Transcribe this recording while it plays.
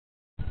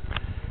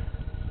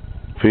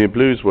For your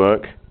blues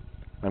work,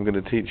 I'm going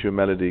to teach you a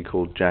melody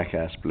called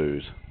Jackass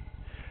Blues.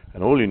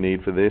 And all you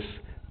need for this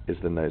is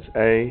the notes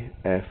A,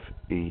 F,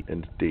 E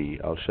and D.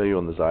 I'll show you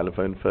on the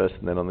xylophone first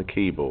and then on the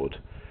keyboard.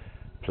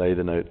 Play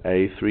the note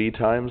A 3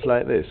 times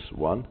like this.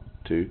 1,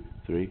 2,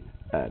 3,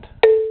 and.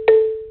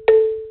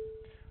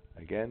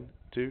 Again,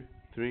 2,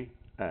 3,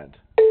 and.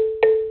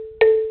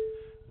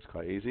 It's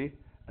quite easy.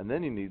 And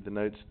then you need the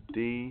notes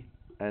D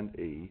and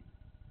E,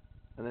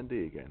 and then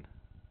D again.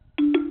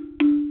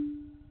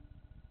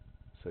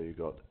 So you've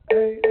got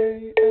A,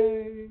 D,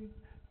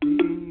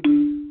 E,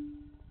 D.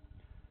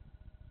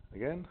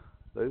 Again,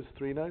 those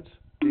 3 notes,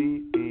 D,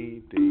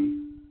 E, D.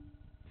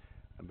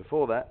 And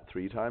before that,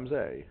 3 times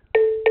A.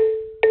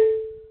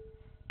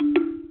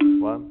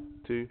 1,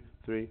 2,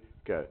 3,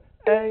 go.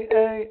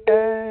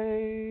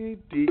 A,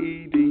 D,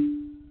 E, D.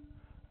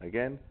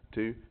 Again,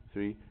 2,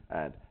 3,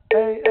 and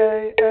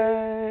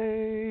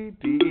A,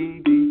 D,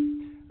 E, D.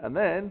 And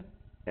then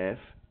F,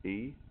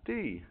 E,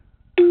 D.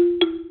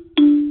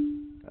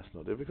 That's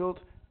not difficult.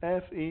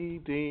 F, E,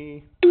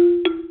 D.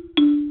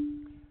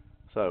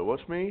 So,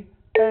 watch me.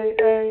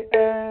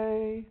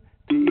 A,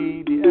 D,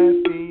 E, D,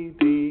 F, E,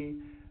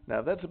 D.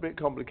 Now, that's a bit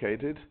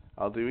complicated.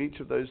 I'll do each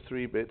of those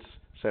 3 bits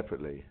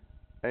separately.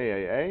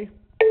 A,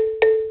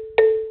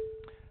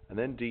 and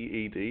then D,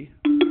 E, D,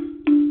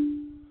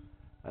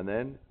 and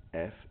then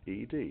F,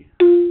 E, D.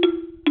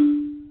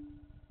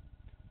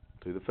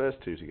 Do the first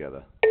 2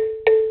 together.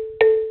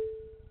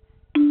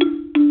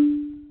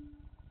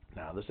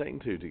 Now the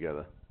second 2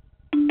 together.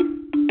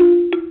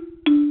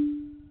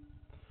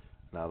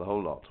 Now the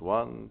whole lot.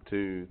 1,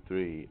 2,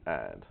 3,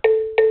 and.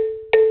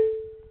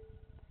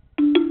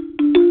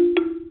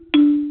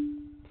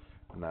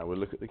 And now we'll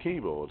look at the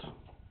keyboard.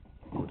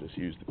 We'll just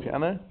use the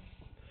piano.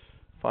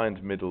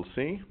 Find middle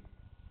C,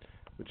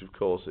 which of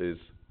course is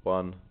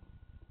 1,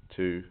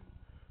 2,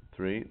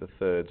 3, the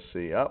third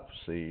C up,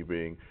 C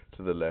being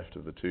to the left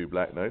of the 2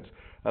 black notes.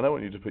 And I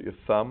want you to put your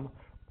thumb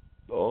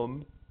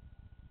on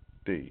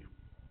D.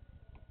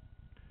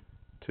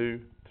 2,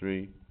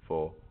 3,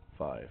 4,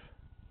 5.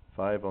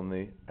 5 on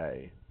the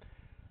A.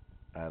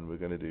 And we're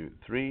going to do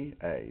 3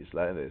 A's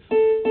like this.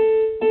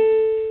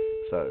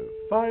 So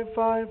 5,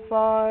 5,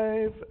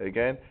 5.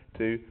 Again,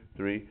 2,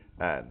 3,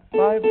 and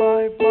 5,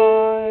 5,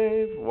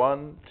 5.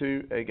 1,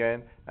 2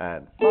 again,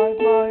 and 5,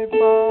 5,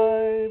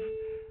 5.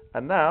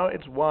 And now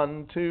it's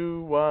 1,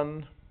 2,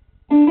 1.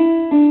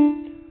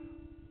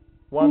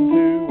 1,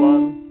 2,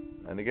 1.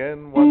 And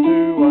again, 1,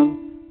 2,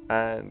 1.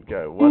 And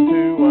go. 1,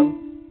 2, 1.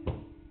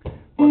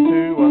 1,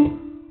 2, 1.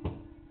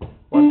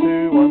 1,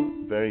 2,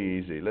 1. Very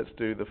easy. Let's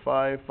do the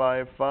 5,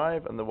 5,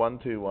 5 and the 1,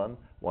 2, 1,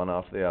 one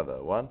after the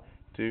other. 1,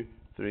 2,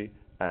 3,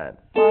 and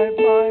 5,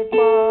 5,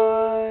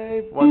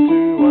 5. 1,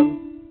 2,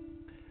 1.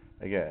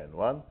 Again.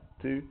 1,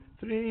 2,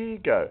 3,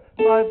 go.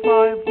 5,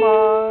 5,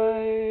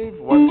 5.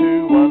 1,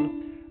 2, 1.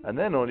 And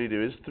then all you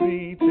do is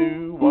 3,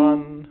 2,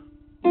 1.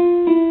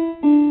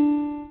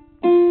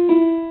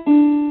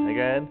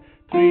 Again.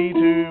 3,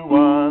 2,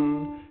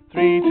 1.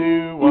 3,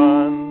 2,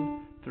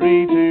 1.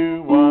 3,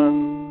 2,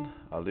 1.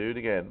 I'll do it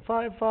again.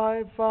 5,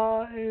 5,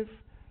 5.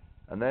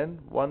 And then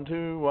 1,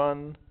 2,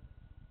 1.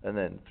 And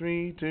then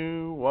 3,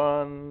 2,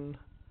 1.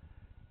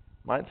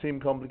 Might seem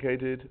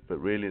complicated, but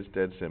really it's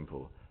dead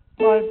simple.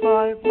 5,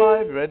 5,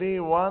 5. Ready?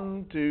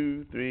 1,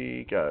 2,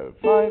 3, go.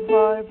 5,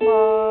 5,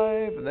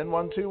 5. And then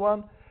 1, 2,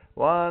 1.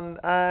 1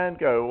 and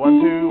go.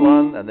 1, 2,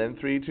 1. And then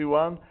 3, 2,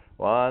 1.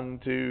 1,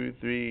 2,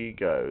 3,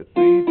 go.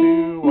 3,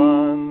 2,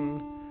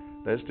 1.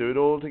 Let's do it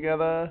all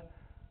together.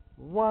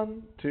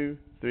 1, 2,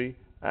 3,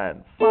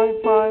 and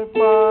 5, 5,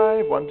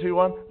 5. 1, 2,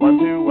 1. 1,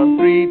 2, 1.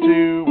 3,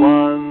 2,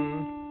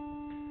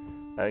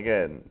 1.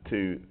 Again.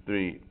 2,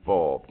 3,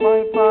 4, 5,